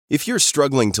If you're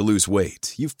struggling to lose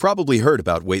weight, you've probably heard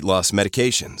about weight loss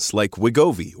medications like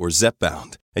Wegovy or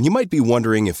Zepbound, and you might be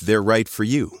wondering if they're right for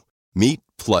you. Meet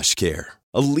PlushCare,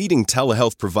 a leading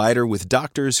telehealth provider with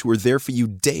doctors who are there for you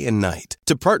day and night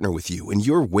to partner with you in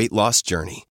your weight loss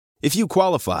journey. If you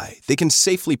qualify, they can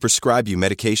safely prescribe you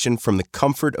medication from the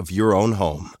comfort of your own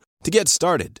home. To get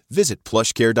started, visit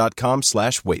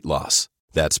plushcare.com/weightloss.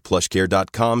 That's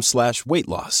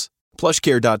plushcare.com/weightloss.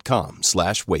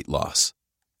 plushcare.com/weightloss.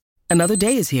 Another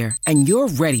day is here, and you're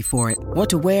ready for it. What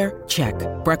to wear? Check.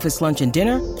 Breakfast, lunch, and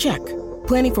dinner? Check.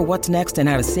 Planning for what's next and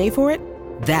how to save for it?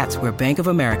 That's where Bank of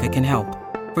America can help.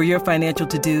 For your financial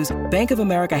to-dos, Bank of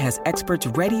America has experts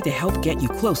ready to help get you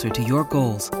closer to your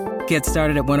goals. Get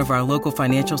started at one of our local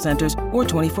financial centers or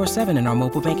 24/7 in our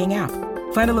mobile banking app.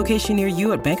 Find a location near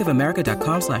you at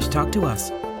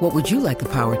bankofamerica.com/talktous. What would you like the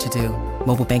power to do?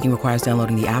 Mobile banking requires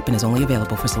downloading the app and is only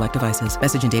available for select devices.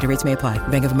 Message and data rates may apply.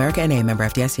 Bank of America NA, member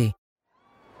FDIC.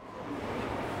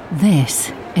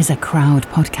 This is a Crowd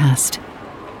podcast.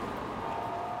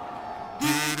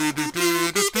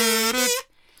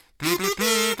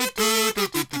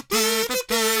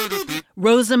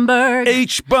 Rosenberg,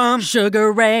 H-Bomb,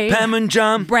 Sugar Ray, Pam and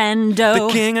John, Brando,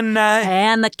 the King and I,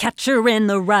 and the Catcher in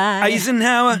the Rye,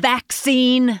 Eisenhower,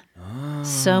 vaccine.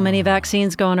 So many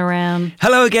vaccines going around.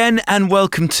 Hello again and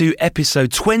welcome to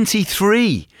episode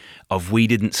 23 of We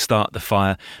Didn't Start the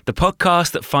Fire, the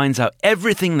podcast that finds out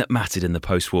everything that mattered in the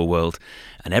post-war world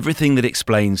and everything that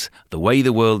explains the way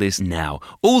the world is now,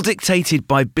 all dictated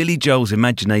by Billy Joel's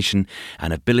imagination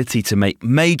and ability to make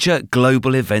major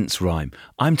global events rhyme.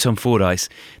 I'm Tom Fordyce.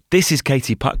 This is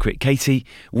Katie Puckrick. Katie,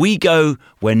 we go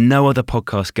where no other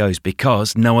podcast goes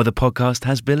because no other podcast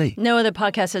has Billy. No other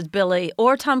podcast has Billy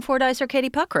or Tom Fordyce or Katie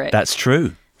Puckrick. That's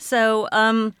true. So,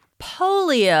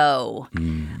 polio.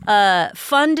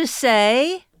 Fun to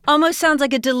say. Almost sounds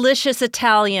like a delicious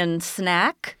Italian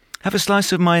snack. Have a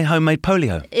slice of my homemade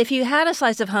polio. If you had a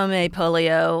slice of homemade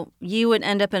polio, you would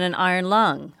end up in an iron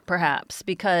lung, perhaps,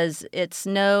 because it's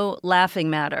no laughing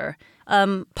matter.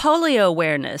 Polio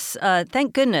awareness.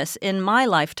 Thank goodness, in my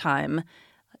lifetime,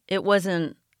 it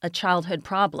wasn't a childhood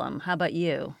problem. How about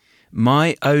you?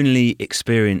 My only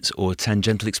experience or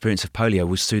tangential experience of polio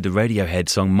was through the Radiohead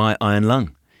song My Iron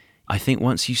Lung. I think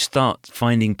once you start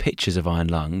finding pictures of iron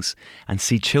lungs and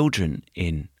see children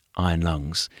in iron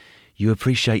lungs, you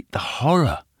appreciate the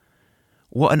horror.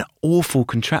 What an awful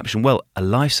contraption. Well, a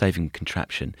life-saving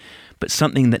contraption, but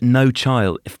something that no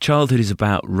child, if childhood is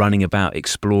about running about,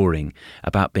 exploring,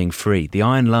 about being free, the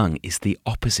iron lung is the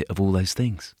opposite of all those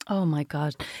things. Oh my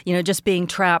God. You know, just being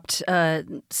trapped,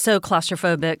 so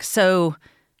claustrophobic, so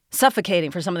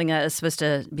suffocating for something that is supposed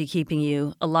to be keeping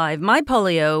you alive. My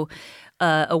polio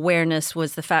awareness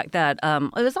was the fact that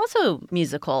it was also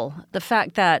musical. The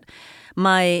fact that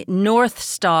my North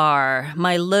Star,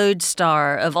 my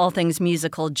lodestar of all things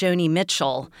musical, Joni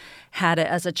Mitchell, had it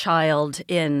as a child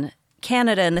in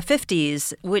Canada in the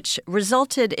 50s, which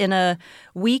resulted in a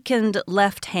weakened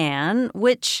left hand,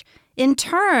 which in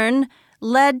turn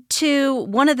led to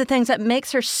one of the things that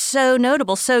makes her so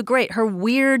notable, so great, her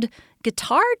weird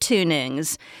guitar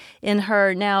tunings in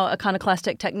her now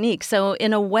iconoclastic technique. So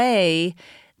in a way,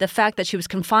 the fact that she was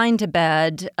confined to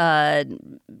bed,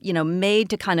 made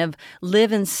to kind of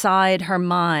live inside her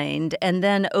mind and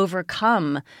then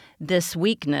overcome this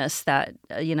weakness that,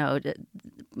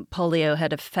 polio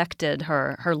had affected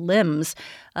her limbs,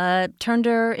 turned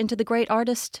her into the great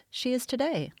artist she is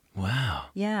today. Wow.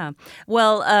 Yeah.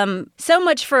 Well, so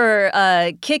much for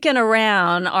kicking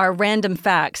around our random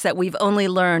facts that we've only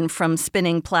learned from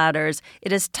spinning platters.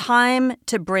 It is time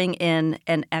to bring in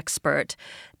an expert.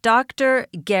 Dr.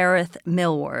 Gareth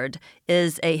Millward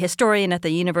is a historian at the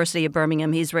University of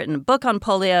Birmingham. He's written a book on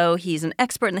polio. He's an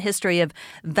expert in the history of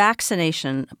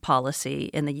vaccination policy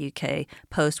in the UK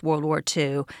post-World War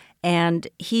II. And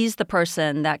he's the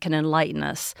person that can enlighten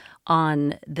us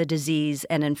on the disease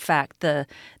and, in fact, the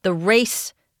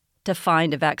race to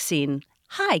find a vaccine.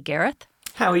 Hi, Gareth.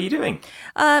 How are you doing?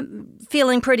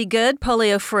 Feeling pretty good,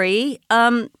 polio-free.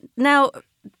 Now,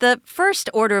 the first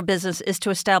order of business is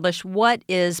to establish what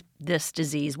is this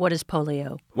disease. What is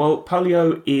polio? Well,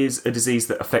 polio is a disease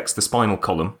that affects the spinal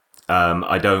column.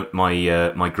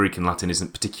 My Greek and Latin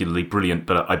isn't particularly brilliant,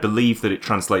 but I believe that it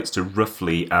translates to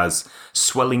roughly as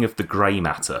swelling of the grey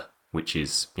matter, which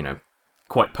is,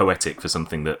 quite poetic for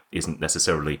something that isn't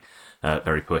necessarily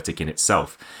very poetic in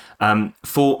itself.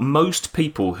 For most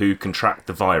people who contract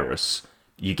the virus,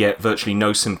 you get virtually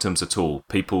no symptoms at all.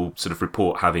 People sort of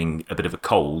report having a bit of a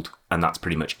cold, and that's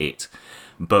pretty much it.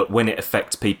 But when it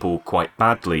affects people quite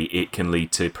badly, it can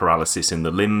lead to paralysis in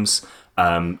the limbs,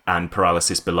 and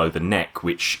paralysis below the neck,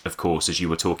 which, of course, as you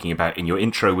were talking about in your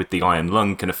intro with the iron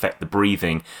lung, can affect the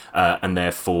breathing and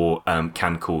therefore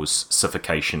can cause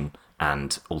suffocation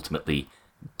and ultimately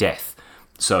death.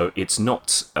 So it's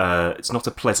not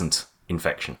a pleasant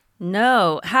infection.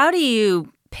 No. How do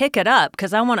you pick it up?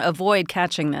 Because I want to avoid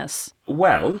catching this.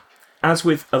 Well, as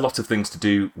with a lot of things to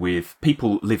do with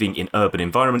people living in urban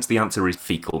environments, the answer is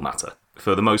fecal matter.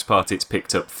 For the most part, it's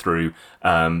picked up through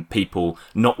people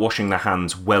not washing their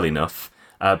hands well enough.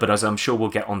 But as I'm sure we'll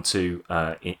get onto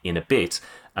in a bit,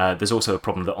 there's also a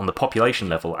problem that on the population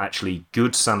level, actually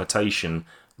good sanitation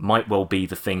might well be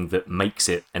the thing that makes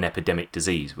it an epidemic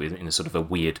disease, in a sort of a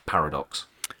weird paradox.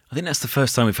 I think that's the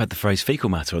first time we've had the phrase fecal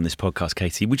matter on this podcast,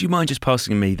 Katie. Would you mind just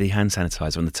passing me the hand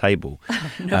sanitizer on the table?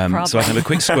 No problem. So I can have a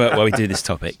quick squirt while we do this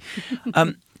topic.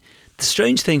 The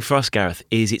strange thing for us, Gareth,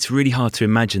 is it's really hard to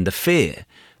imagine the fear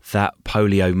that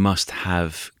polio must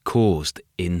have caused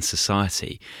in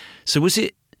society. So was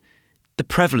it the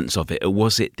prevalence of it, or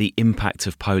was it the impact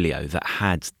of polio that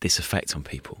had this effect on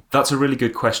people? That's a really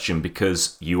good question,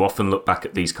 because you often look back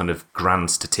at these kind of grand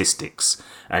statistics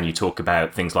and you talk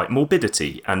about things like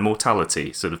morbidity and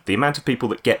mortality, sort of the amount of people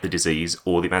that get the disease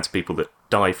or the amount of people that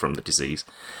die from the disease.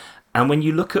 And when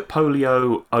you look at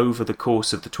polio over the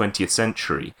course of the 20th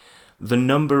century, the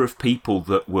number of people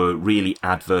that were really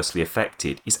adversely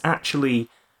affected is actually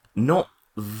not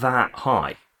that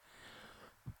high.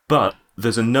 But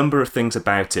there's a number of things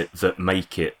about it that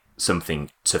make it something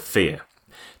to fear.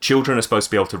 Children are supposed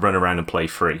to be able to run around and play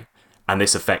free, and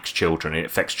this affects children. It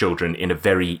affects children in a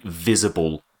very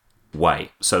visible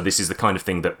way. So this is the kind of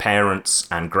thing that parents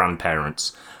and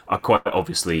grandparents are quite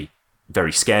obviously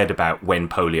very scared about when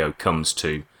polio comes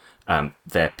to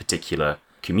their particular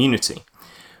community.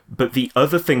 But the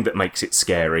other thing that makes it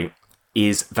scary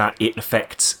is that it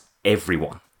affects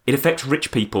everyone. It affects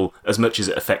rich people as much as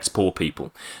it affects poor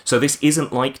people. So this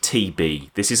isn't like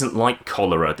TB, this isn't like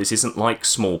cholera, this isn't like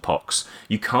smallpox.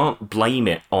 You can't blame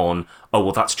it on, oh,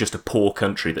 well, that's just a poor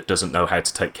country that doesn't know how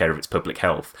to take care of its public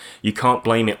health. You can't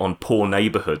blame it on poor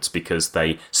neighbourhoods because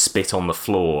they spit on the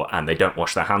floor and they don't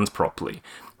wash their hands properly.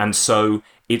 And so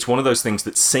it's one of those things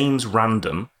that seems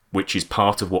random, which is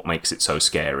part of what makes it so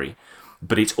scary,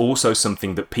 but it's also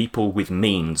something that people with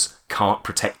means can't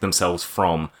protect themselves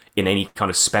from in any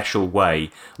kind of special way,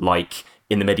 like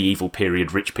in the medieval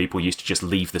period, rich people used to just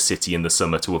leave the city in the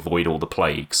summer to avoid all the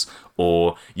plagues,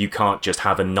 or you can't just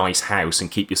have a nice house and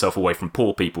keep yourself away from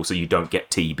poor people so you don't get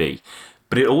TB.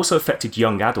 But it also affected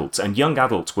young adults, and young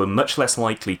adults were much less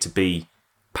likely to be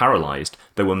paralysed,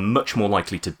 they were much more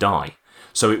likely to die.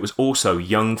 So it was also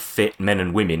young, fit men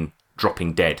and women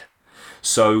dropping dead.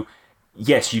 So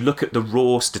yes, you look at the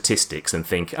raw statistics and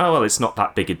think, oh, well, it's not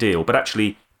that big a deal. But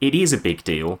actually, it is a big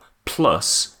deal,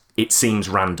 plus it seems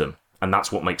random. And that's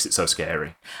what makes it so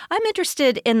scary. I'm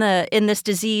interested in this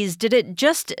disease. Did it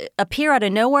just appear out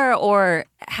of nowhere, or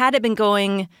had it been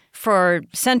going for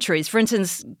centuries? For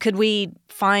instance, could we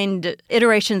find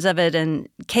iterations of it in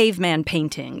caveman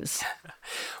paintings?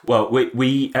 Well,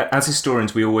 we as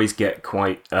historians, we always get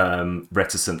quite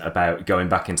reticent about going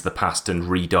back into the past and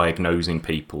re-diagnosing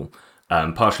people.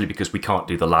 Partially because we can't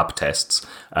do the lab tests,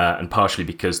 and partially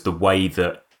because the way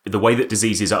that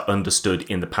diseases are understood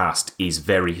in the past is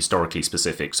very historically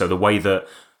specific. So the way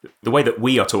that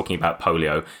we are talking about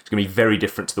polio is going to be very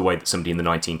different to the way that somebody in the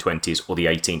 1920s or the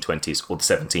 1820s or the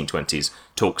 1720s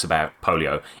talks about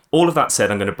polio. All of that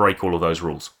said, I'm going to break all of those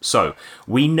rules. So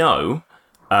we know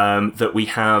that we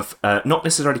have not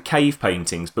necessarily cave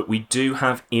paintings, but we do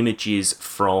have images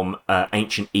from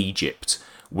ancient Egypt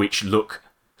which look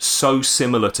so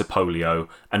similar to polio,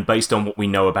 and based on what we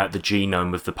know about the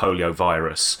genome of the polio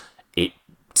virus, it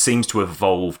seems to have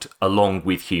evolved along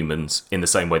with humans in the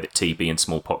same way that TB and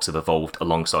smallpox have evolved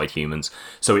alongside humans.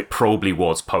 So it probably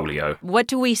was polio. What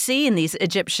do we see in these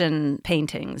Egyptian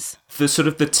paintings? The sort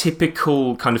of the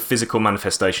typical kind of physical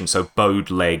manifestation, so bowed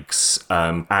legs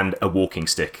and a walking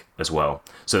stick as well.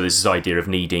 So there's this idea of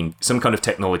needing some kind of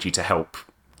technology to help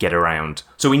get around.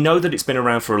 So we know that it's been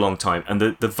around for a long time, and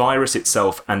the virus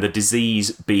itself and the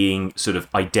disease being sort of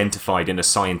identified in a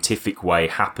scientific way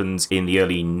happens in the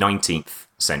early 19th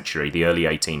century, the early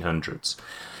 1800s.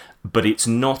 But it's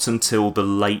not until the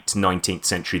late 19th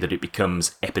century that it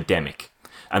becomes epidemic.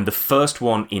 And the first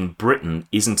one in Britain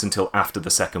isn't until after the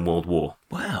Second World War.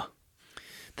 Wow.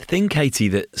 The thing, Katie,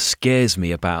 that scares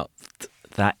me about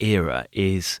that era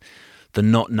is the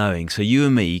not knowing. So you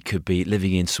and me could be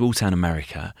living in small town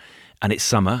America, and it's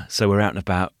summer, so we're out and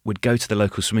about. We'd go to the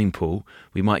local swimming pool.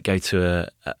 We might go to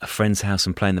a friend's house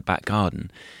and play in the back garden,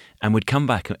 and we'd come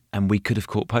back and we could have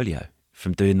caught polio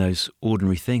from doing those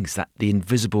ordinary things. That the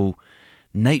invisible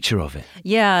nature of it.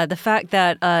 Yeah, the fact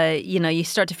that, you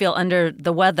start to feel under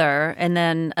the weather and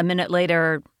then a minute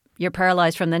later you're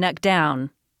paralyzed from the neck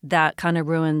down, that kind of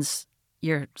ruins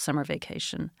your summer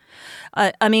vacation.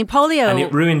 Polio... And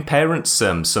it ruined parents'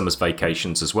 summer's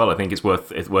vacations as well. I think it's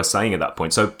worth saying at that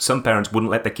point. So some parents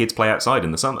wouldn't let their kids play outside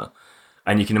in the summer.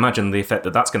 And you can imagine the effect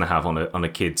that that's going to have on a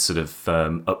kid's sort of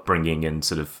upbringing and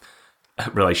sort of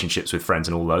relationships with friends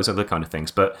and all those other kind of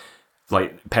things. But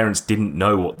like, parents didn't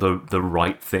know what the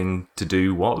right thing to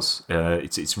do was.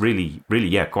 It's really,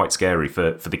 really, quite scary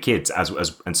for the kids as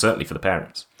and certainly for the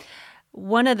parents.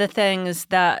 One of the things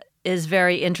that is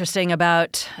very interesting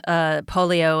about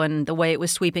polio and the way it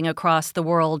was sweeping across the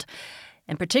world,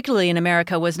 and particularly in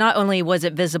America, was not only was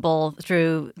it visible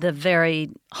through the very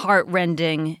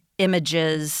heart-rending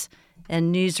images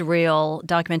and newsreel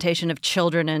documentation of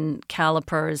children in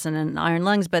calipers and in iron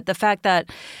lungs, but the fact that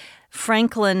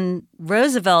Franklin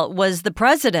Roosevelt was the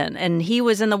president and he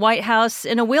was in the White House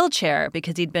in a wheelchair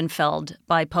because he'd been felled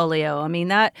by polio. I mean,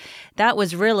 that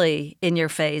was really in your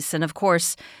face. And of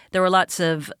course, there were lots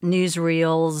of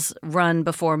newsreels run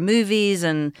before movies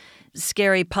and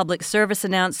scary public service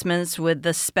announcements with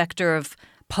the specter of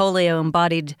polio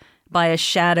embodied by a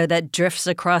shadow that drifts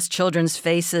across children's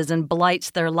faces and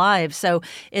blights their lives. So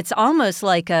it's almost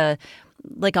like a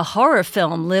horror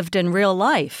film lived in real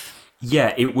life.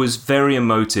 Yeah, it was very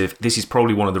emotive. This is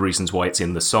probably one of the reasons why it's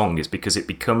in the song, is because it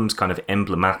becomes kind of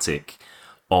emblematic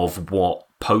of what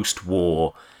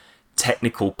post-war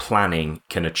technical planning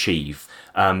can achieve.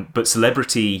 But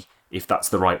celebrity, if that's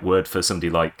the right word for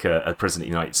somebody like a president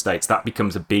of the United States, that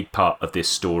becomes a big part of this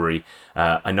story.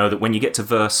 I know that when you get to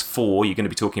verse 4, you're going to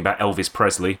be talking about Elvis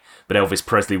Presley, but Elvis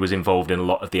Presley was involved in a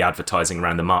lot of the advertising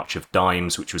around the March of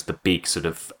Dimes, which was the big sort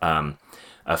of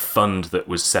a fund that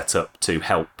was set up to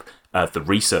help the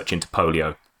research into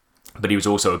polio. But he was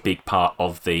also a big part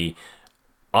of the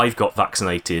I've got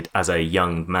vaccinated as a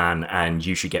young man and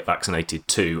you should get vaccinated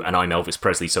too, and I'm Elvis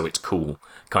Presley, so it's cool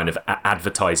kind of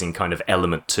advertising kind of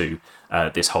element to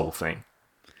this whole thing.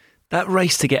 That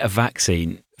race to get a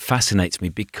vaccine fascinates me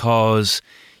because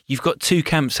you've got two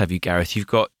camps, have you, Gareth? You've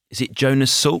got, is it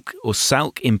Jonas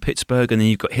Salk in Pittsburgh, and then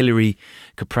you've got Hillary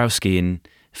Kaprowski in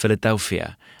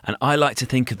Philadelphia. And I like to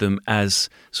think of them as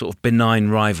sort of benign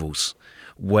rivals,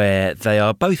 where they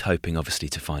are both hoping, obviously,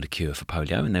 to find a cure for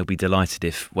polio, and they'll be delighted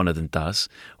if one of them does,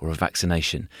 or a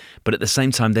vaccination. But at the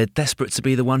same time, they're desperate to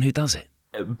be the one who does it.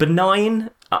 Benign,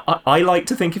 I like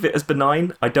to think of it as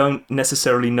benign. I don't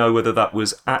necessarily know whether that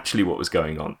was actually what was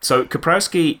going on. So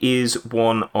Kaprowski is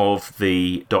one of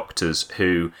the doctors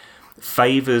who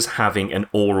favours having an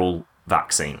oral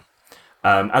vaccine.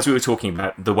 As we were talking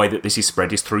about, the way that this is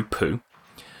spread is through poo.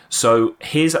 So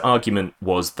his argument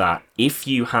was that if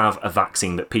you have a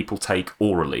vaccine that people take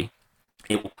orally,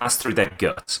 it will pass through their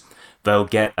gut. They'll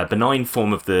get a benign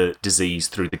form of the disease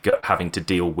through the gut having to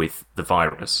deal with the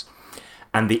virus.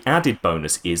 And the added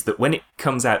bonus is that when it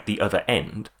comes out the other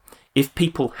end, if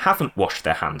people haven't washed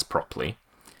their hands properly,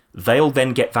 they'll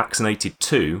then get vaccinated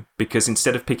too, because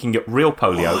instead of picking up real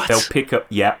polio,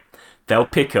 they'll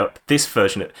pick up this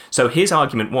version. So his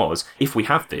argument was, if we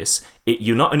have this,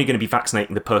 you're not only going to be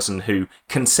vaccinating the person who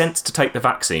consents to take the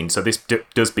vaccine, so this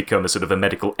does become a sort of a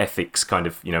medical ethics kind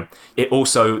of, it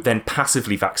also then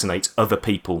passively vaccinates other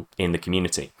people in the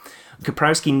community.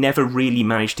 Kaprowski never really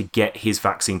managed to get his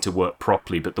vaccine to work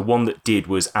properly, but the one that did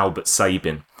was Albert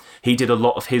Sabin. He did a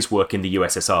lot of his work in the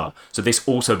USSR, so this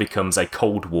also becomes a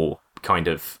Cold War kind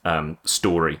of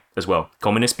story as well.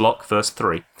 Communist bloc, verse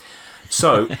 3.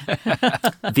 So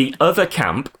the other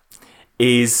camp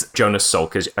is Jonas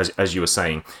Salk, as you were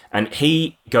saying, and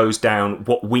he goes down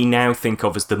what we now think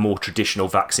of as the more traditional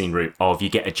vaccine route of you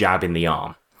get a jab in the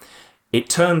arm. It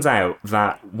turns out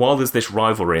that while there's this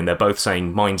rivalry and they're both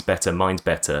saying mine's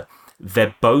better,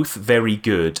 they're both very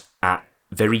good at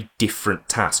very different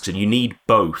tasks, and you need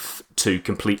both to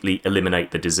completely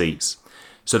eliminate the disease.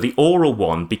 So the oral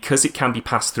one, because it can be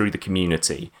passed through the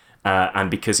community and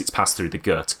because it's passed through the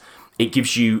gut, it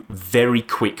gives you very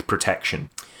quick protection.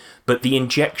 But the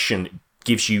injection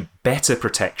gives you better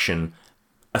protection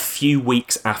a few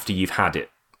weeks after you've had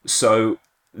it. So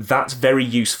that's very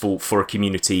useful for a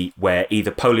community where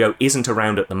either polio isn't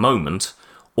around at the moment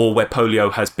or where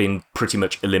polio has been pretty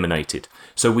much eliminated.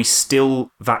 So we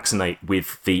still vaccinate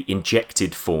with the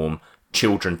injected form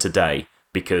children today,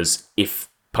 because if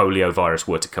polio virus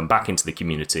were to come back into the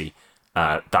community,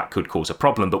 that could cause a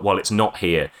problem. But while it's not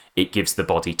here, it gives the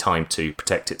body time to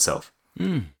protect itself.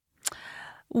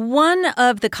 One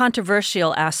of the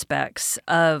controversial aspects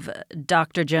of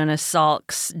Dr. Jonas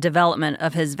Salk's development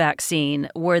of his vaccine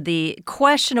were the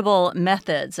questionable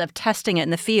methods of testing it in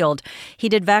the field. He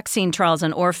did vaccine trials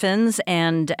on orphans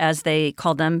and, as they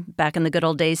called them back in the good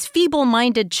old days,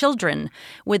 feeble-minded children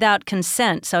without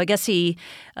consent. So I guess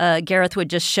Gareth would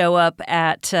just show up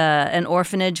at an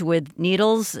orphanage with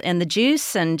needles and the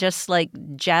juice and just like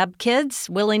jab kids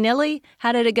willy-nilly.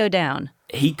 How did it go down?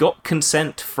 He got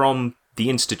consent from the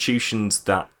institutions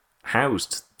that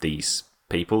housed these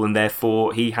people, and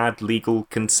therefore he had legal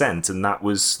consent. And that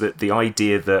was the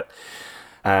idea that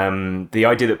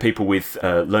people with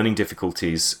learning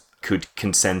difficulties could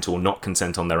consent or not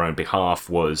consent on their own behalf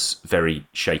was very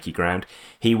shaky ground.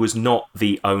 He was not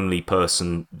the only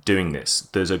person doing this.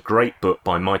 There's a great book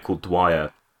by Michael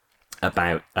Dwyer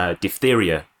about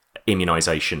diphtheria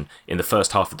immunization in the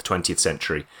first half of the 20th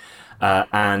century.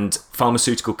 And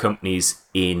pharmaceutical companies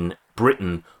in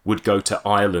Britain would go to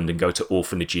Ireland and go to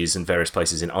orphanages and various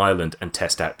places in Ireland and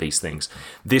test out these things.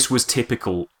 This was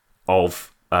typical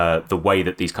of the way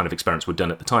that these kind of experiments were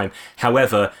done at the time.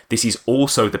 However, this is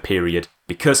also the period,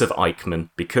 because of Eichmann,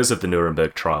 because of the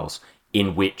Nuremberg trials,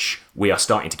 in which we are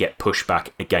starting to get pushback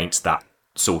against that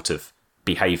sort of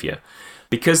behaviour.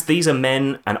 Because these are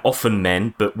men, and often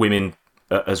men, but women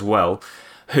as well,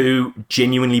 who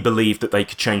genuinely believe that they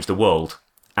could change the world.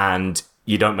 And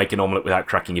you don't make an omelette without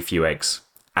cracking a few eggs.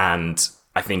 And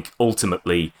I think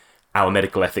ultimately our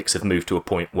medical ethics have moved to a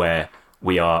point where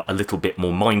we are a little bit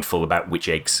more mindful about which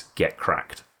eggs get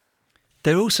cracked.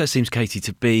 There also seems, Katie,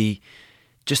 to be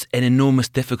just an enormous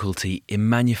difficulty in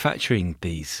manufacturing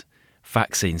these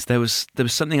vaccines. There was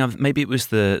something, maybe it was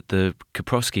the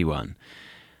Kaprowski one.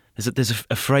 There's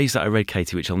a phrase that I read,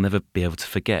 Katie, which I'll never be able to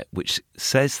forget, which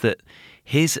says that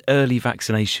his early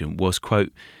vaccination was,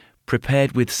 quote,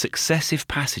 prepared with successive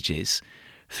passages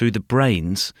through the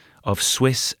brains of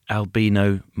Swiss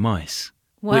albino mice.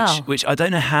 Wow. Which I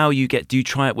don't know how you get. Do you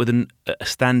try it with a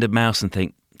standard mouse and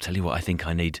think, tell you what, I think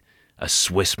I need a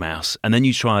Swiss mouse. And then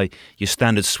you try your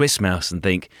standard Swiss mouse and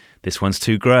think, this one's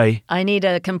too grey. I need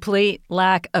a complete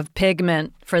lack of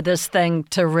pigment for this thing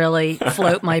to really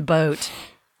float my boat.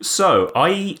 So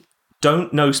I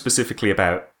don't know specifically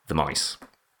about the mice.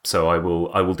 So I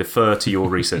will defer to your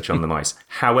research on the mice.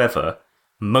 However,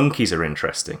 monkeys are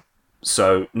interesting.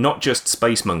 So not just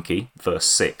Space Monkey, verse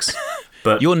 6,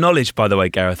 but your knowledge, by the way,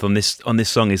 Gareth, on this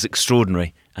song is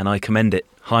extraordinary, and I commend it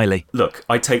highly. Look,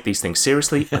 I take these things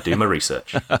seriously. I do my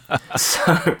research.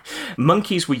 So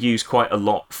monkeys were used quite a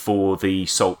lot for the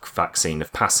Salk vaccine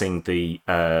of passing the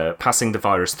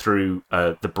virus through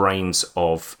the brains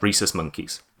of rhesus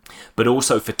monkeys, but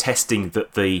also for testing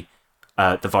that the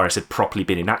virus had properly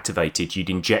been inactivated. You'd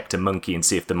inject a monkey and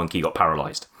see if the monkey got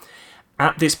paralysed.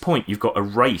 At this point, you've got a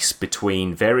race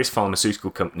between various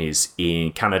pharmaceutical companies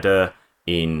in Canada,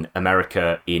 in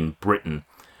America, in Britain,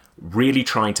 really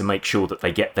trying to make sure that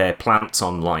they get their plants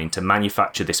online to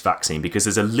manufacture this vaccine, because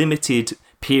there's a limited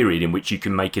period in which you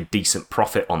can make a decent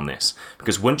profit on this.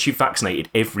 Because once you've vaccinated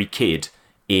every kid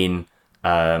in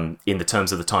the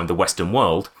terms of the time, the Western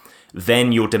world,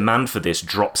 then your demand for this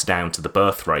drops down to the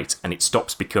birth rate and it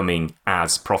stops becoming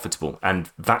as profitable. And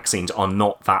vaccines are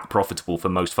not that profitable for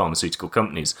most pharmaceutical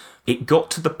companies. It got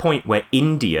to the point where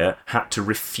India had to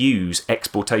refuse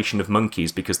exportation of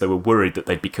monkeys because they were worried that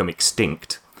they'd become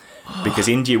extinct. Because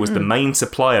India was the main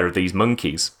supplier of these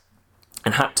monkeys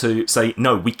and had to say,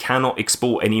 no, we cannot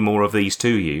export any more of these to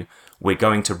you. We're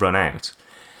going to run out.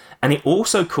 And it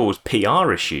also caused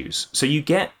PR issues. So you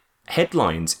get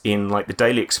headlines in like the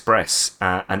Daily Express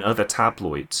and other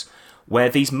tabloids where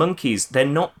these monkeys, they're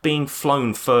not being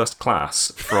flown first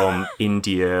class from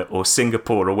India or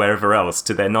Singapore or wherever else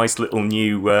to their nice little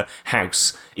new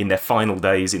house in their final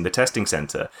days in the testing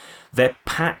centre. They're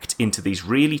packed into these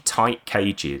really tight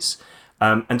cages.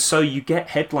 And so you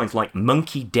get headlines like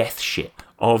Monkey Death Ship.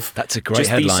 That's a great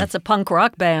headline. That's a punk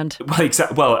rock band. Well,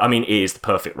 exactly. Well, I mean, it is the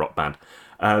perfect rock band.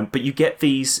 But you get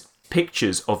these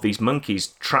pictures of these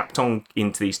monkeys trapped on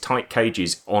into these tight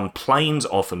cages on planes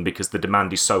often because the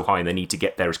demand is so high and they need to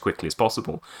get there as quickly as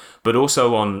possible, but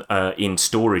also on in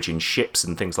storage in ships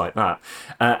and things like that.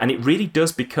 And it really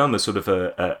does become a sort of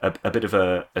a bit of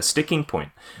a sticking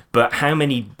point. But how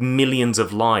many millions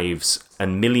of lives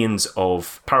and millions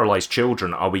of paralysed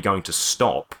children are we going to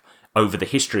stop over the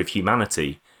history of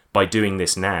humanity by doing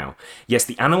this now? Yes,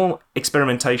 the animal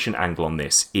experimentation angle on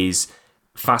this is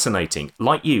fascinating.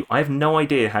 Like you, I have no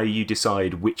idea how you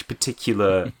decide which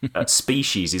particular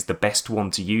species is the best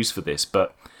one to use for this,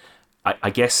 but I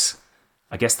guess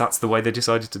that's the way they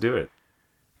decided to do it.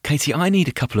 Katie, I need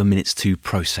a couple of minutes to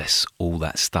process all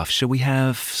that stuff. Shall we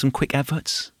have some quick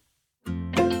adverts?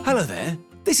 Hello there,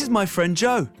 this is my friend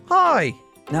Joe. Hi.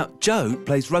 Now, Joe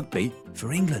plays rugby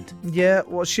for England. Yeah,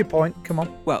 what's your point? Come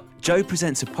on. Well, Joe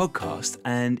presents a podcast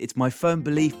and it's my firm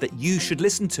belief that you should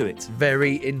listen to it.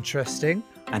 Very interesting.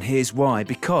 And here's why.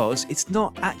 Because it's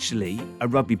not actually a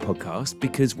rugby podcast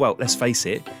because, well, let's face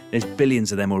it, there's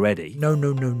billions of them already.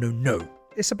 No.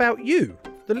 It's about you,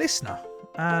 the listener,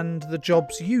 and the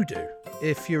jobs you do.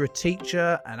 If you're a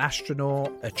teacher, an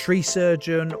astronaut, a tree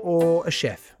surgeon or a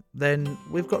chef, then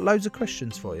we've got loads of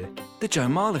questions for you. The Joe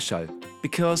Marler Show.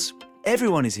 Because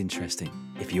everyone is interesting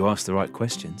if you ask the right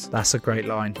questions. That's a great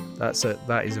line.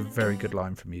 That is a very good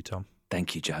line from you, Tom.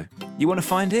 Thank you, Joe. You want to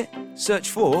find it?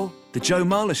 Search for The Joe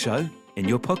Marler Show in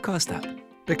your podcast app.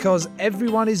 Because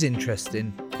everyone is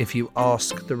interesting if you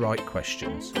ask the right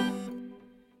questions.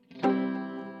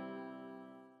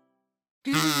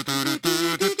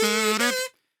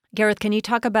 Gareth, can you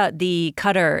talk about the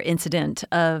Qatar incident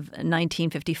of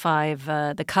 1955,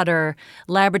 the Qatar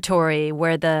laboratory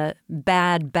where the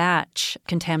bad batch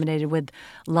contaminated with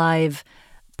live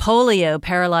polio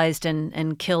paralyzed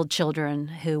and killed children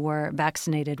who were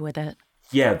vaccinated with it?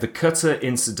 Yeah, the Qatar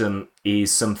incident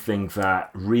is something that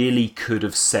really could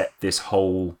have set this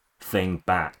whole thing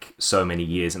back so many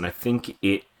years, and I think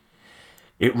it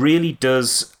really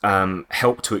does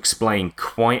help to explain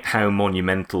quite how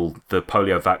monumental the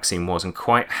polio vaccine was and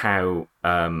quite how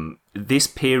this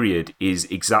period is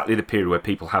exactly the period where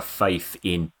people have faith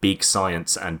in big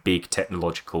science and big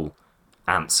technological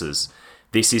answers.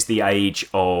 This is the age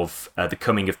of the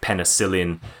coming of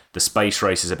penicillin. The space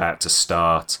race is about to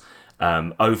start.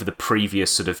 Over the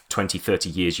previous sort of 20, 30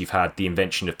 years, you've had the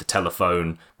invention of the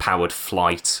telephone, powered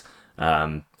flight,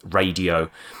 radio.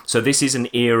 So this is an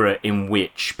era in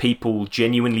which people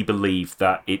genuinely believe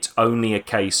that it's only a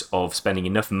case of spending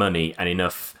enough money and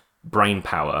enough brain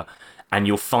power and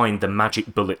you'll find the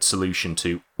magic bullet solution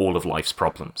to all of life's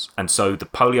problems. And so the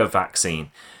polio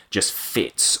vaccine just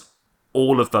fits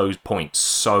all of those points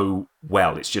so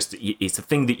well. It's a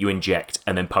thing that you inject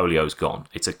and then polio's gone.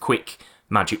 It's a quick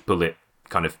magic bullet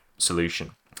kind of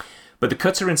solution. But the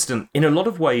Qatar incident, in a lot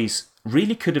of ways,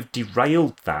 really could have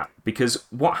derailed that, because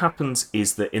what happens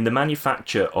is that in the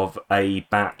manufacture of a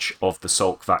batch of the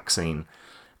Salk vaccine,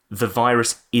 the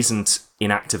virus isn't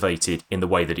inactivated in the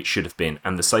way that it should have been,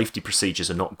 and the safety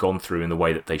procedures are not gone through in the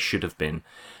way that they should have been.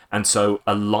 And so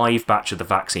a live batch of the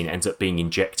vaccine ends up being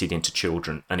injected into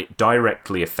children, and it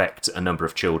directly affects a number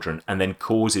of children and then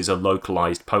causes a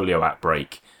localized polio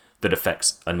outbreak that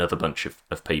affects another bunch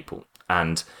of people.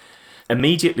 And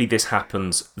immediately this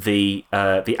happens, the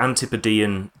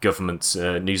Antipodean governments,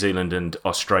 New Zealand and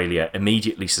Australia,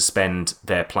 immediately suspend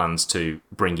their plans to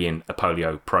bring in a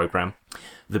polio program.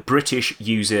 The British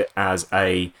use it as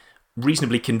a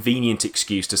reasonably convenient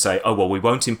excuse to say, oh, well, we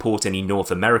won't import any North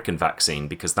American vaccine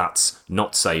because that's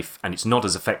not safe and it's not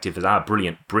as effective as our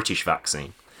brilliant British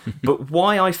vaccine. But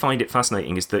why I find it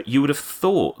fascinating is that you would have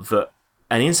thought that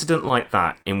an incident like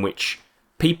that, in which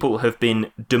people have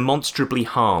been demonstrably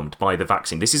harmed by the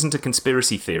vaccine. This isn't a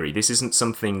conspiracy theory. This isn't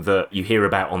something that you hear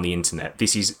about on the internet.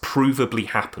 This is provably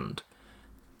happened.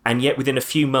 And yet within a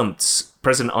few months,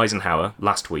 President Eisenhower,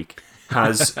 last week,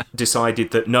 has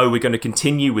decided that, no, we're going to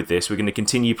continue with this. We're going to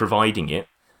continue providing it.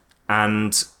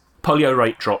 And polio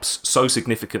rate drops so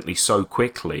significantly, so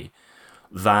quickly,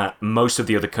 that most of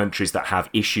the other countries that have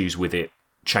issues with it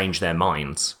change their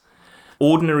minds.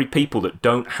 Ordinary people that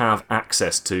don't have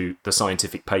access to the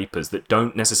scientific papers, that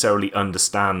don't necessarily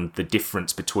understand the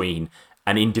difference between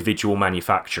an individual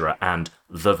manufacturer and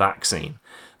the vaccine,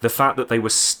 the fact that they were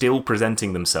still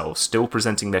presenting themselves, still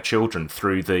presenting their children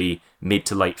through the mid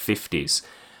to late 50s,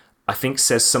 I think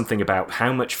says something about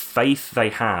how much faith they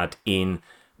had in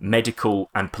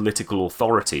medical and political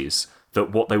authorities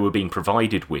that what they were being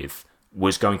provided with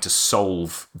was going to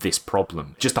solve this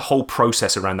problem. Just the whole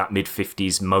process around that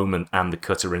mid-50s moment and the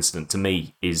Qatar incident, to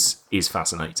me, is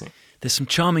fascinating. There's some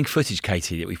charming footage,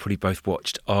 Katie, that we've probably both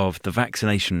watched of the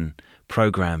vaccination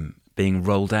programme being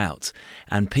rolled out,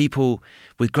 and people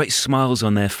with great smiles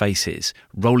on their faces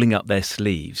rolling up their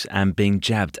sleeves and being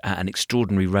jabbed at an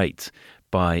extraordinary rate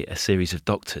by a series of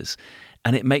doctors.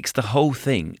 And it makes the whole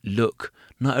thing look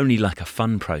not only like a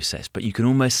fun process, but you can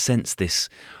almost sense this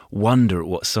wonder at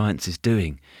what science is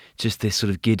doing. Just this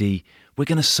sort of giddy, we're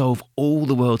going to solve all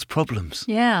the world's problems.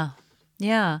 Yeah.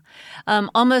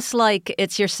 Almost like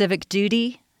it's your civic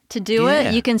duty to do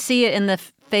it. You can see it in the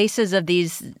faces of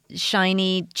these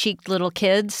shiny-cheeked little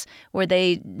kids where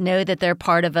they know that they're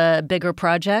part of a bigger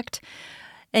project.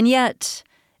 And yet,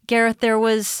 Gareth, there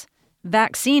was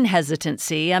vaccine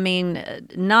hesitancy. I mean,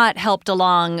 not helped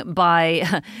along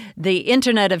by the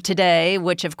internet of today,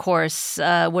 which, of course,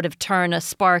 would have turned a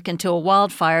spark into a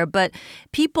wildfire. But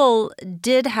people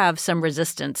did have some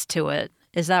resistance to it.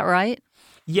 Is that right?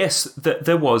 Yes,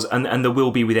 there was, and there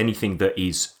will be with anything that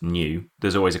is new.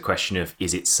 There's always a question of,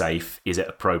 is it safe? Is it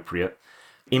appropriate?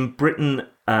 In Britain,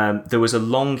 there was a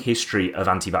long history of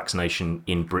anti-vaccination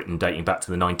in Britain dating back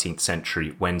to the 19th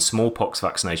century when smallpox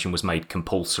vaccination was made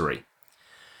compulsory.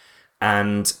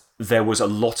 And there was a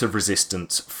lot of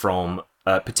resistance from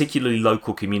particularly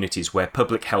local communities where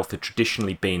public health had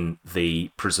traditionally been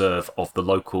the preserve of the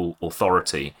local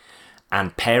authority,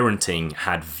 and parenting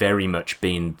had very much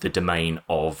been the domain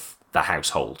of the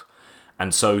household.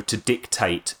 And so to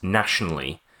dictate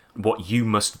nationally what you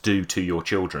must do to your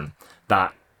children,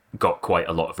 that got quite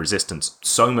a lot of resistance.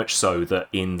 So much so that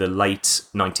in the late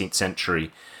 19th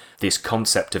century, this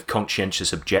concept of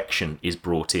conscientious objection is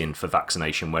brought in for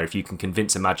vaccination, where if you can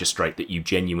convince a magistrate that you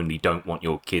genuinely don't want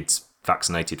your kids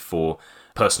vaccinated for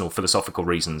personal philosophical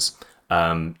reasons,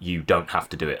 you don't have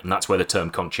to do it. And that's where the term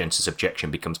conscientious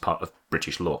objection becomes part of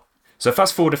British law. So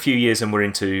fast forward a few years and we're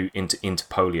into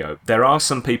polio. There are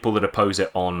some people that oppose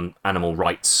it on animal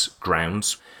rights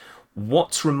grounds.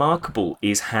 What's remarkable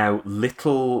is how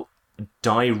little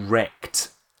direct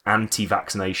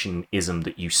anti-vaccinationism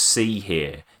that you see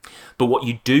here. But what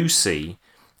you do see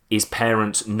is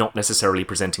parents not necessarily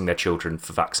presenting their children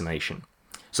for vaccination.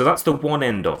 So that's the one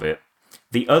end of it.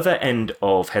 The other end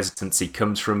of hesitancy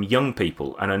comes from young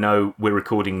people, and I know we're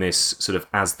recording this sort of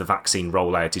as the vaccine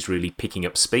rollout is really picking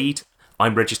up speed.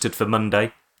 I'm registered for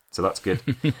Monday, so that's good.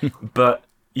 But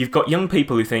you've got young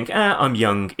people who think, I'm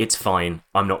young, it's fine,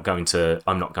 I'm not going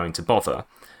to bother.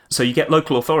 So you get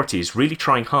local authorities really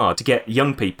trying hard to get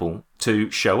young people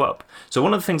to show up. So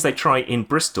one of the things they try in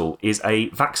Bristol is a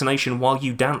vaccination while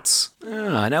you dance.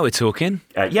 I know we're talking.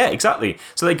 Yeah, exactly.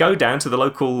 So they go down to the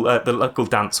local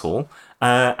dance hall,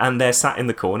 and they're sat in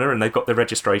the corner, and they've got their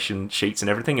registration sheets and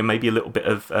everything, and maybe a little bit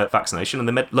of vaccination, and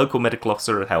the local medical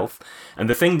officer of health. And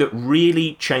the thing that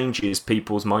really changes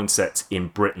people's mindsets in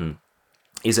Britain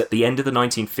is at the end of the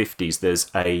 1950s, there's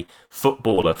a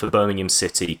footballer for Birmingham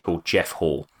City called Jeff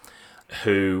Hall,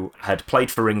 who had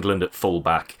played for England at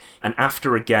fullback, and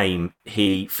after a game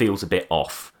he feels a bit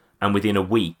off, and within a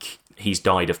week he's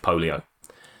died of polio.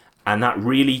 And that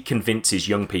really convinces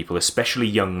young people, especially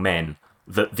young men,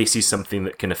 that this is something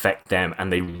that can affect them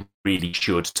and they really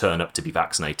should turn up to be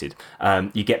vaccinated.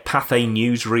 You get Pathé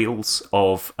newsreels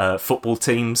of football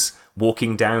teams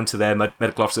walking down to their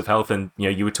medical officer of health, and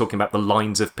you were talking about the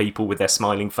lines of people with their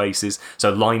smiling faces, so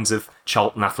lines of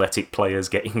Charlton Athletic players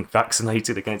getting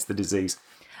vaccinated against the disease.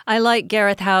 I like,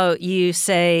 Gareth, how you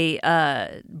say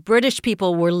British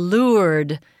people were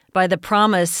lured by the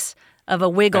promise of a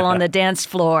wiggle on the dance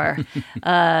floor,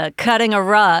 cutting a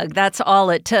rug. That's all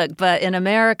it took. But in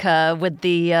America, with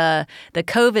the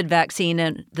COVID vaccine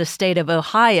in the state of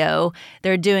Ohio,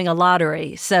 they're doing a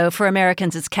lottery. So for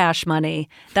Americans, it's cash money.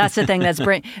 That's the thing that's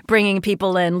bringing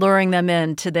people in, luring them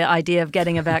in to the idea of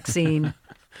getting a vaccine.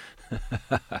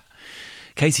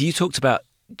 Katie, you talked about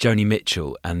Joni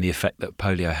Mitchell and the effect that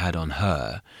polio had on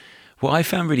her. What I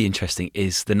found really interesting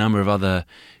is the number of other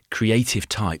creative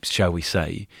types, shall we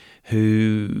say,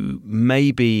 who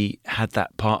maybe had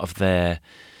that part of their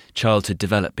childhood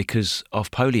develop because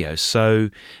of polio. So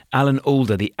Alan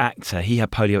Alda, the actor, he had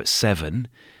polio at 7.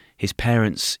 His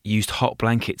parents used hot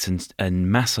blankets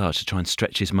and massage to try and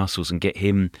stretch his muscles and get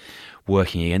him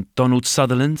working again. Donald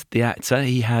Sutherland, the actor,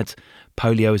 he had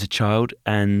polio as a child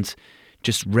and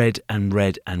just read and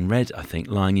read and read, I think,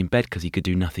 lying in bed because he could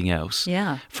do nothing else.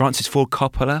 Yeah. Francis Ford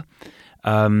Coppola.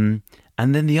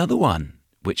 And then the other one,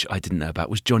 which I didn't know about,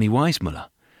 was Johnny Weissmuller.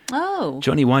 Oh.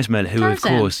 Johnny Weissmuller, who,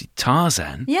 Tarzan. of course,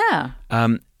 Tarzan. Yeah.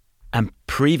 And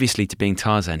previously to being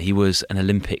Tarzan, he was an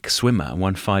Olympic swimmer and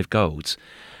won 5 golds.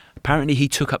 Apparently, he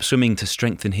took up swimming to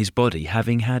strengthen his body,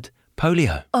 having had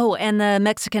polio. Oh, and the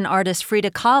Mexican artist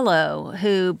Frida Kahlo,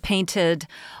 who painted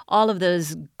all of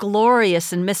those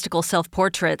glorious and mystical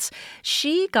self-portraits,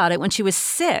 she got it when she was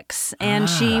 6. And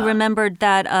she remembered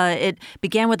that it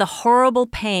began with a horrible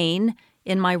pain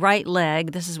in my right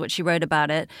leg. This is what she wrote about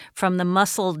it, from the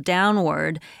muscle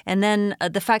downward. And then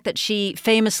the fact that she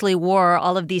famously wore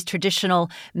all of these traditional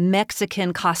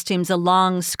Mexican costumes, the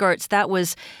long skirts, that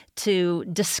was to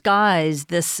disguise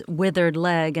this withered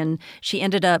leg. And she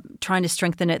ended up trying to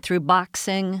strengthen it through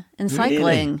boxing and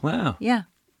cycling. Really? Wow. Yeah.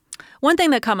 One thing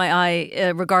that caught my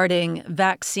eye regarding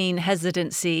vaccine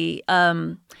hesitancy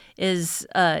is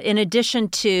in addition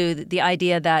to the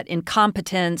idea that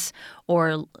incompetence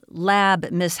or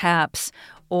lab mishaps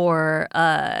or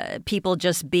people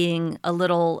just being a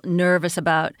little nervous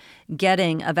about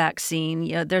getting a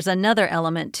vaccine. There's another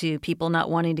element to people not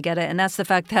wanting to get it, and that's the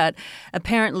fact that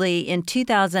apparently in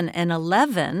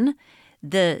 2011,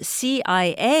 the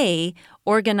CIA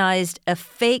organized a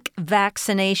fake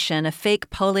vaccination, a fake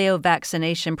polio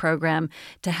vaccination program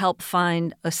to help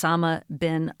find Osama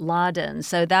bin Laden.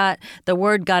 So that the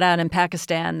word got out in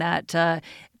Pakistan that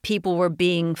people were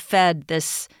being fed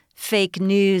this fake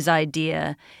news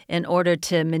idea in order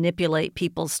to manipulate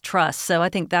people's trust. So I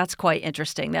think that's quite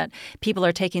interesting that people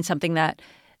are taking something that,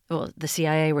 well, the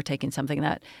CIA were taking something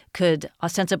that could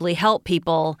ostensibly help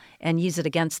people and use it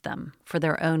against them for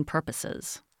their own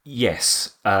purposes.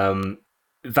 Yes.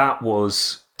 That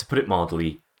was, to put it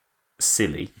mildly,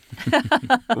 silly.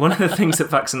 One of the things that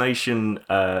vaccination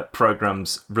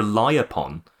programs rely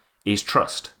upon is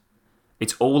trust.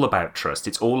 It's all about trust.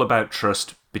 It's all about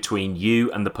trust between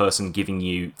you and the person giving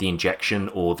you the injection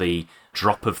or the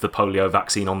drop of the polio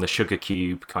vaccine on the sugar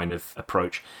cube kind of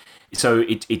approach. So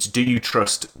it's do you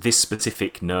trust this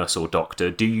specific nurse or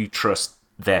doctor? Do you trust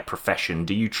their profession?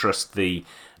 Do you trust the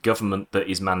government that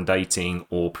is mandating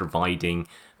or providing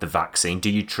the vaccine? Do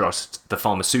you trust the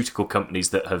pharmaceutical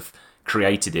companies that have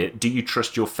created it? Do you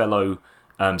trust your fellow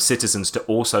citizens to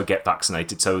also get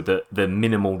vaccinated so that the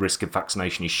minimal risk of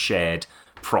vaccination is shared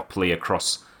properly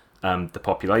across the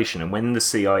population? And when the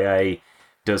CIA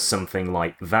does something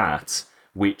like that,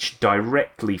 which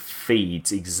directly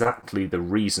feeds exactly the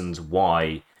reasons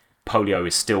why polio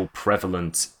is still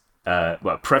prevalent.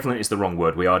 Prevalent is the wrong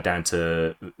word. We are down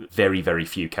to very, very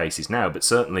few cases now, but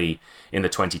certainly in the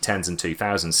 2010s and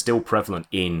 2000s, still prevalent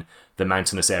in the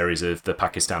mountainous areas of the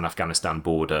Pakistan-Afghanistan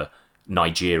border,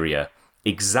 Nigeria,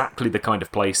 exactly the kind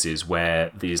of places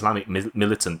where the Islamic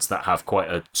militants that have quite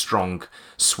a strong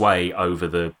sway over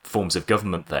the forms of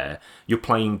government there, you're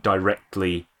playing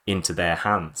directly into their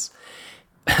hands.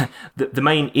 The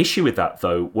main issue with that,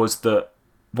 though, was that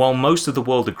while most of the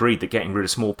world agreed that getting rid of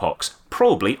smallpox,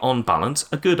 probably on balance,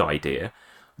 a good idea,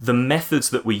 the methods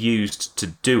that were used to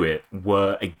do it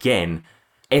were, again,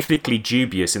 ethically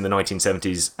dubious in the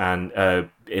 1970s and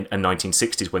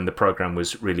 1960s when the program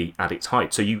was really at its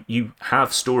height. So you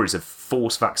have stories of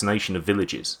forced vaccination of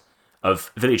villages,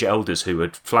 of village elders who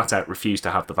had flat out refused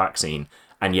to have the vaccine,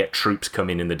 and yet troops come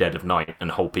in the dead of night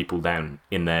and hold people down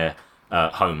in their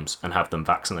homes and have them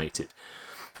vaccinated.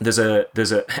 There's a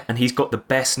and he's got the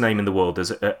best name in the world.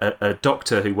 There's a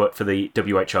doctor who worked for the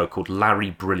WHO called Larry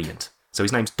Brilliant. So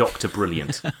his name's Dr.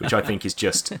 Brilliant, which I think is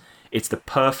just, it's the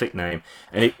perfect name.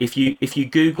 And if you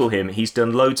Google him, he's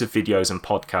done loads of videos and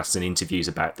podcasts and interviews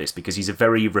about this because he's a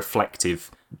very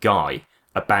reflective guy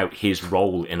about his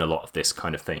role in a lot of this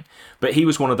kind of thing. But he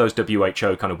was one of those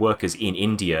WHO kind of workers in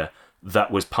India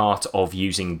that was part of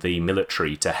using the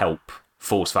military to help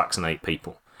force vaccinate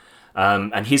people.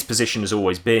 And his position has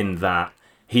always been that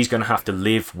he's going to have to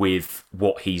live with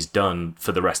what he's done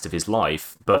for the rest of his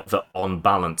life, but that on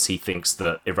balance, he thinks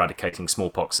that eradicating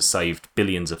smallpox has saved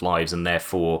billions of lives and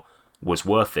therefore was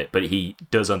worth it. But he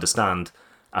does understand,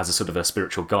 as a sort of a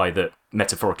spiritual guy, that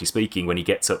metaphorically speaking, when he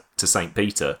gets up to St.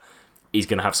 Peter, he's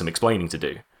going to have some explaining to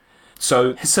do.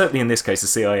 So certainly in this case, the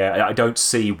CIA, I don't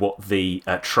see what the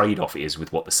trade-off is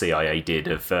with what the CIA did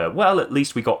of, at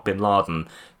least we got bin Laden.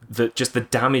 Just the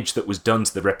damage that was done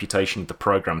to the reputation of the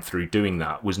program through doing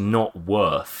that was not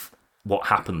worth what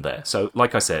happened there. So,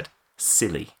 like I said,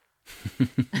 silly.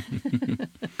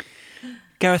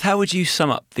 Gareth, how would you sum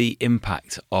up the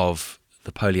impact of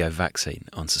the polio vaccine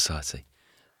on society?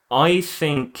 I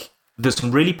think there's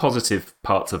some really positive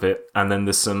parts of it, and then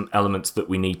there's some elements that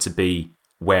we need to be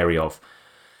wary of.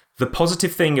 The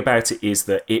positive thing about it is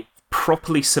that it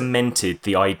properly cemented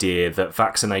the idea that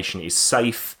vaccination is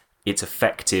safe, it's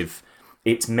effective.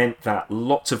 It's meant that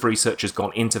lots of research has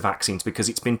gone into vaccines because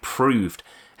it's been proved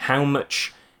how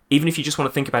much, even if you just want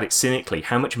to think about it cynically,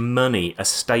 how much money a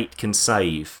state can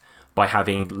save by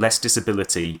having less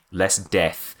disability, less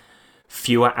death,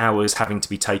 fewer hours having to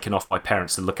be taken off by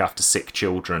parents to look after sick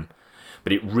children.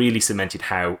 But it really cemented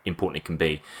how important it can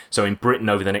be. So in Britain,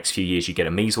 over the next few years, you get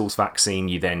a measles vaccine.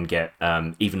 You then get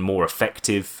even more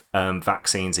effective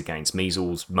vaccines against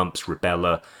measles, mumps,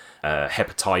 rubella,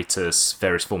 hepatitis,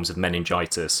 various forms of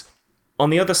meningitis. On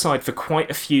the other side, for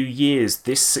quite a few years,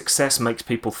 this success makes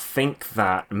people think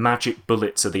that magic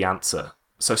bullets are the answer.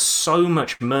 So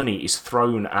much money is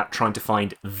thrown at trying to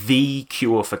find the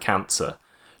cure for cancer.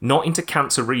 Not into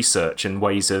cancer research and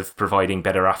ways of providing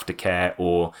better aftercare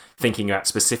or thinking about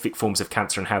specific forms of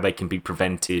cancer and how they can be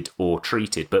prevented or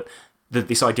treated, but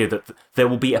this idea that there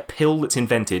will be a pill that's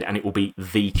invented and it will be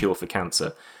the cure for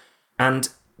cancer. And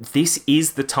this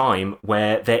is the time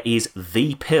where there is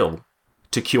the pill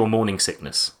to cure morning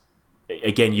sickness.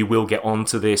 Again, you will get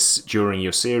onto this during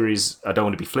your series. I don't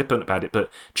want to be flippant about it, but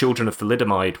Children of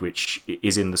Thalidomide, which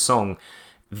is in the song,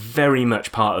 very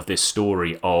much part of this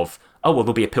story of, oh, well,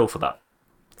 there'll be a pill for that.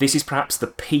 This is perhaps the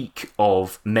peak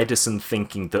of medicine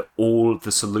thinking that all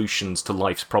the solutions to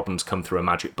life's problems come through a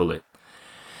magic bullet.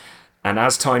 And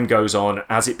as time goes on,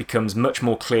 as it becomes much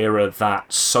more clearer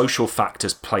that social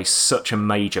factors play such a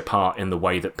major part in the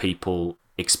way that people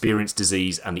experience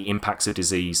disease and the impacts of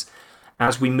disease,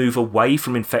 as we move away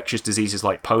from infectious diseases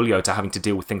like polio to having to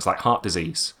deal with things like heart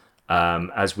disease,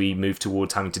 as we move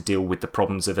towards having to deal with the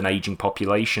problems of an aging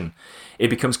population, it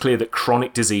becomes clear that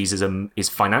chronic disease is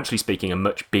financially speaking, a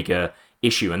much bigger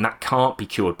issue, and that can't be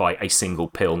cured by a single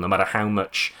pill, no matter how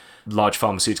much large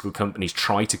pharmaceutical companies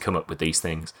try to come up with these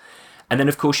things. And then,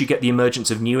 of course, you get the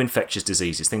emergence of new infectious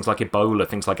diseases, things like Ebola,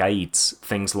 things like AIDS,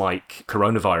 things like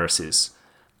coronaviruses,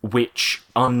 which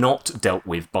are not dealt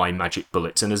with by magic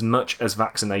bullets. And as much as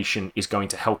vaccination is going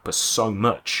to help us so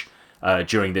much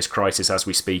during this crisis as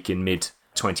we speak in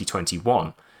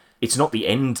mid-2021, it's not the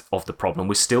end of the problem.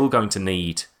 We're still going to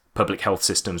need public health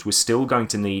systems. We're still going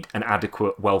to need an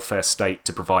adequate welfare state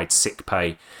to provide sick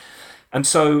pay. And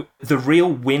so the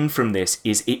real win from this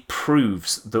is it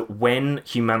proves that when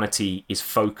humanity is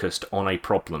focused on a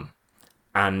problem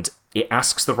and it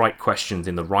asks the right questions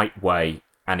in the right way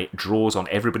and it draws on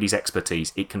everybody's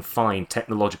expertise, it can find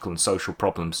technological and social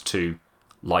problems to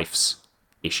life's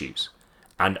issues.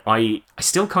 And I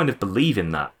still kind of believe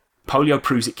in that. Polio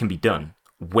proves it can be done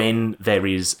when there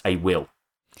is a will.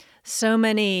 So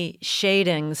many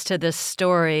shadings to this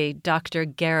story, Dr.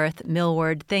 Gareth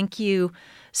Millward. Thank you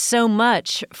so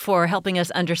much for helping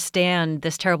us understand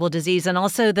this terrible disease and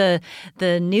also the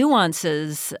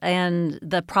nuances and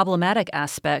the problematic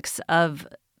aspects of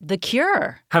the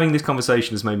cure. Having this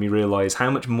conversation has made me realise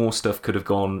how much more stuff could have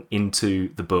gone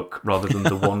into the book rather than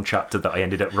the one chapter that I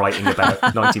ended up writing about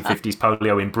 1950s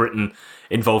polio in Britain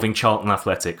involving Charlton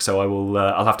Athletic. So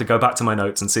I'll have to go back to my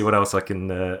notes and see what else I can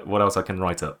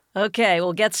write up. Okay,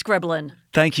 well, get scribbling.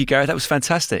 Thank you, Gareth. That was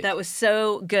fantastic. That was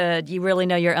so good. You really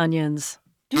know your onions.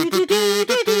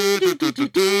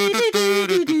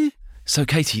 So,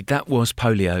 Katie, that was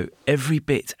polio. Every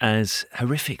bit as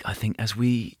horrific, I think, as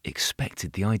we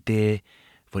expected. The idea,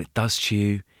 what it does to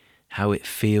you, how it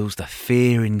feels, the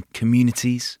fear in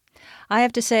communities. I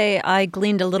have to say I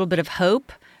gleaned a little bit of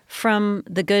hope from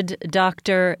the good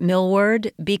Dr.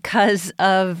 Millward because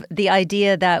of the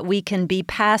idea that we can be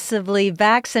passively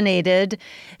vaccinated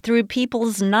through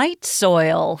people's night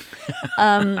soil.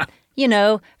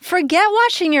 Forget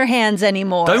washing your hands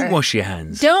anymore. Don't wash your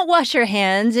hands. Don't wash your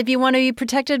hands if you want to be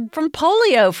protected from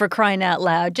polio, for crying out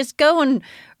loud. Just go and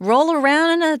roll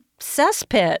around in a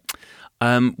cesspit.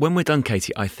 When we're done,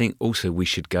 Katie, I think also we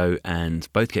should go and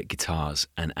both get guitars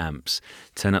and amps,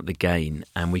 turn up the gain,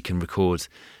 and we can record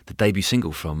the debut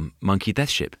single from Monkey Death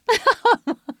Ship.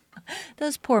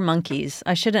 Those poor monkeys.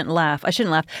 I shouldn't laugh.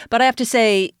 But I have to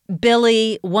say,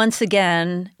 Billy, once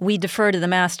again, we defer to the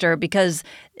master, because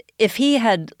if he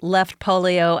had left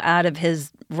polio out of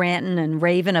his ranting and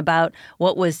raving about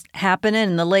what was happening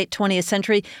in the late 20th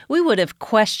century, we would have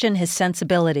questioned his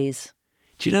sensibilities.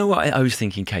 Do you know what I was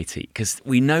thinking, Katie? Because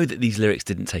we know that these lyrics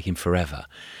didn't take him forever,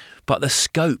 but the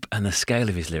scope and the scale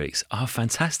of his lyrics are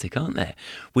fantastic, aren't they?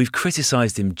 We've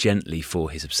criticised him gently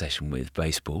for his obsession with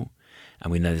baseball,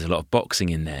 and we know there's a lot of boxing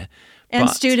in there. And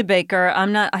Studebaker.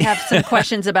 I have some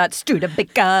questions about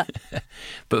Studebaker.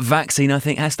 But vaccine, I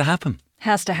think, has to happen.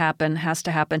 Has to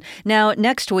happen. Now,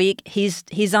 next week,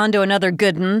 he's on to another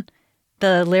good one.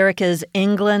 The lyric is,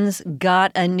 England's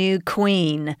got a new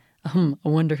queen. I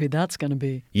wonder who that's going to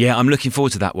be. Yeah, I'm looking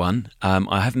forward to that one.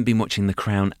 I haven't been watching The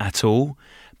Crown at all,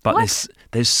 but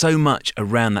there's so much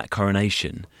around that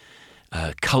coronation,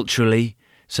 culturally,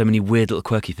 so many weird little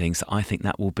quirky things that I think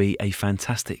that will be a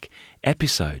fantastic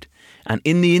episode. And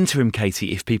in the interim,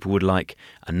 Katie, if people would like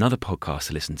another podcast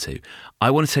to listen to,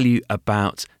 I want to tell you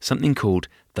about something called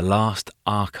The Last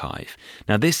Archive.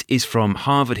 Now, this is from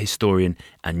Harvard historian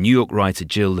and New York writer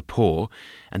Jill Lepore.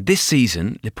 And this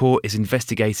season, Lepore is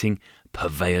investigating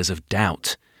purveyors of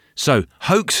doubt. So,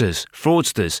 hoaxers,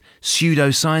 fraudsters,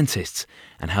 pseudoscientists,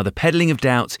 and how the peddling of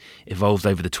doubt evolved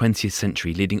over the 20th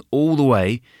century, leading all the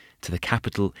way to the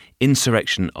Capitol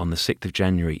insurrection on the 6th of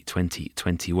January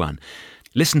 2021.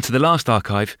 Listen to The Last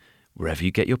Archive wherever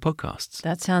you get your podcasts.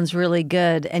 That sounds really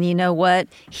good. And you know what?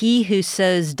 He who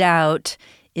sows doubt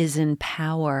is in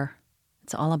power.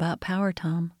 It's all about power,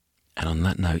 Tom. And on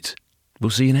that note, we'll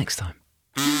see you next time.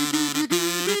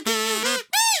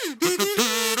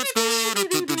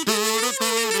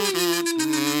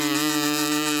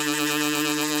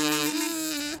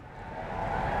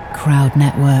 Crowd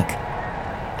Network,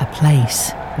 a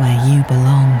place where you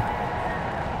belong.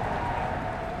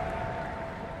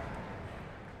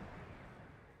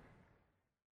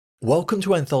 Welcome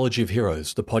to Anthology of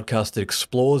Heroes, the podcast that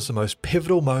explores the most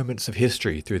pivotal moments of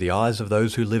history through the eyes of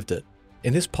those who lived it.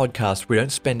 In this podcast, we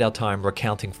don't spend our time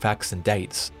recounting facts and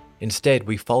dates. Instead,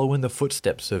 we follow in the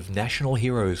footsteps of national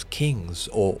heroes, kings,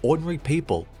 or ordinary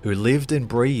people who lived and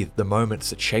breathed the moments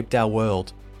that shaped our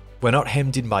world. We're not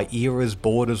hemmed in by eras,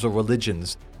 borders, or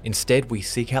religions. Instead, we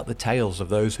seek out the tales of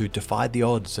those who defied the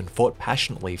odds and fought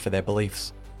passionately for their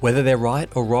beliefs. Whether they're right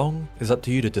or wrong is up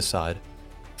to you to decide.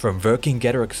 From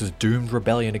Vercingetorix's doomed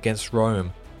rebellion against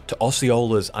Rome, to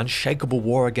Osceola's unshakable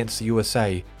war against the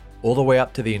USA, all the way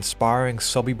up to the inspiring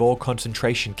Sobibor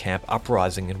concentration camp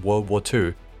uprising in World War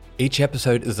II, each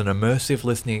episode is an immersive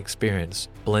listening experience,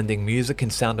 blending music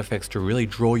and sound effects to really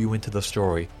draw you into the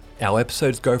story. Our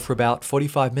episodes go for about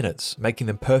 45 minutes, making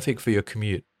them perfect for your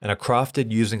commute, and are crafted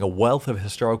using a wealth of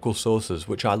historical sources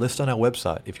which I list on our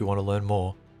website if you want to learn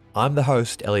more. I'm the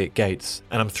host, Elliot Gates,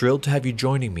 and I'm thrilled to have you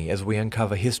joining me as we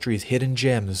uncover history's hidden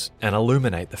gems and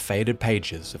illuminate the faded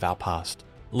pages of our past.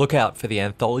 Look out for the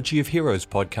Anthology of Heroes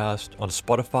podcast on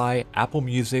Spotify, Apple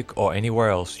Music, or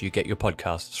anywhere else you get your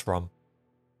podcasts from.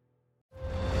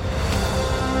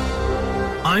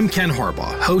 I'm Ken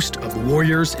Harbaugh, host of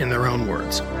Warriors in Their Own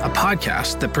Words, a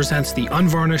podcast that presents the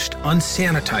unvarnished,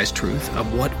 unsanitized truth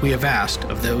of what we have asked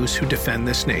of those who defend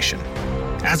this nation.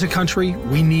 As a country,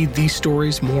 we need these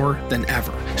stories more than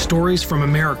ever. Stories from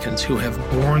Americans who have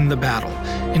borne the battle,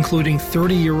 including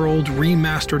 30-year-old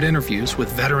remastered interviews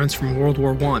with veterans from World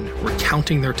War I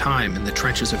recounting their time in the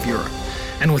trenches of Europe,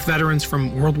 and with veterans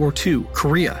from World War II,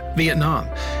 Korea, Vietnam,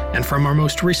 and from our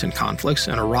most recent conflicts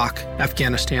in Iraq,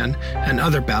 Afghanistan, and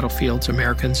other battlefields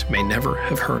Americans may never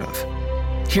have heard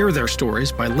of. Hear their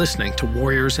stories by listening to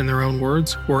Warriors in Their Own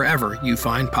Words wherever you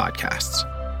find podcasts.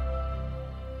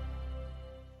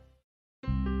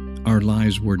 Our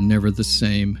lives were never the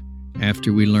same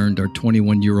after we learned our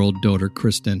 21-year-old daughter,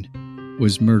 Kristen,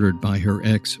 was murdered by her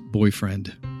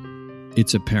ex-boyfriend.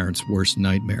 It's a parent's worst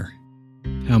nightmare.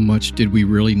 How much did we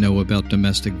really know about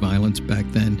domestic violence back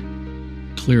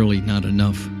then? Clearly not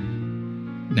enough.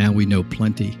 Now we know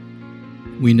plenty.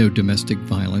 We know domestic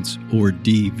violence, or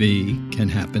DV, can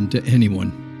happen to anyone.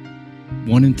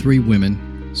 1 in 3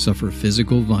 women suffer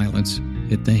physical violence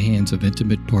at the hands of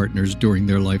intimate partners during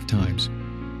their lifetimes.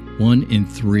 1 in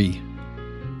 3.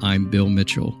 I'm Bill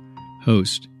Mitchell,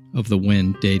 host of the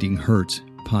When Dating Hurts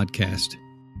podcast,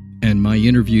 and my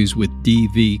interviews with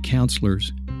DV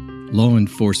counselors, law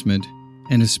enforcement,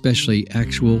 and especially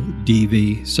actual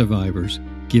DV survivors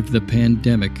give the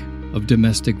pandemic of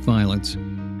domestic violence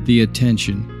the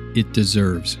attention it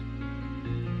deserves.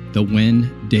 The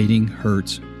When Dating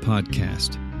Hurts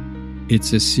podcast.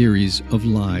 It's a series of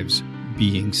lives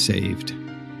being saved.